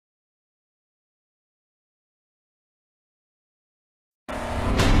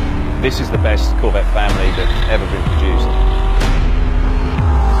This is the best Corvette family that's ever been produced.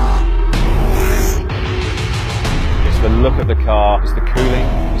 It's the look of the car, it's the cooling,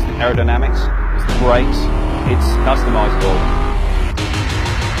 it's the aerodynamics, it's the brakes, it's customizable.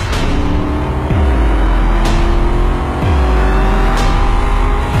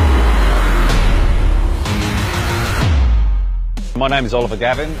 My name is Oliver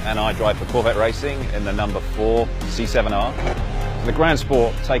Gavin and I drive for Corvette Racing in the number 4 C7R. The Grand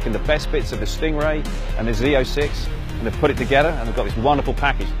Sport taken the best bits of the Stingray and the Z06 and they've put it together and they've got this wonderful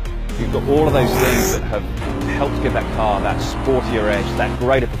package. You've got all of those things that have helped give that car that sportier edge, that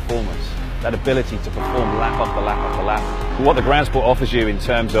greater performance, that ability to perform lap after lap after lap. What the Grand Sport offers you in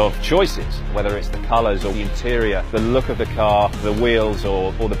terms of choices, whether it's the colours or the interior, the look of the car, the wheels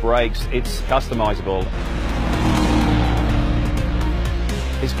or the brakes, it's customisable.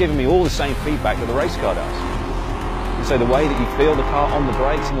 It's giving me all the same feedback that the race car does. And so the way that you feel the car on the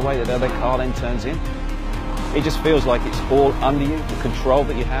brakes and the way that the other car then turns in, it just feels like it's all under you, the control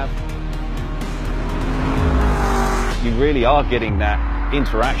that you have. You really are getting that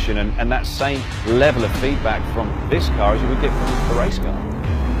interaction and that same level of feedback from this car as you would get from the race car.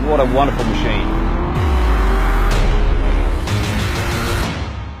 What a wonderful machine.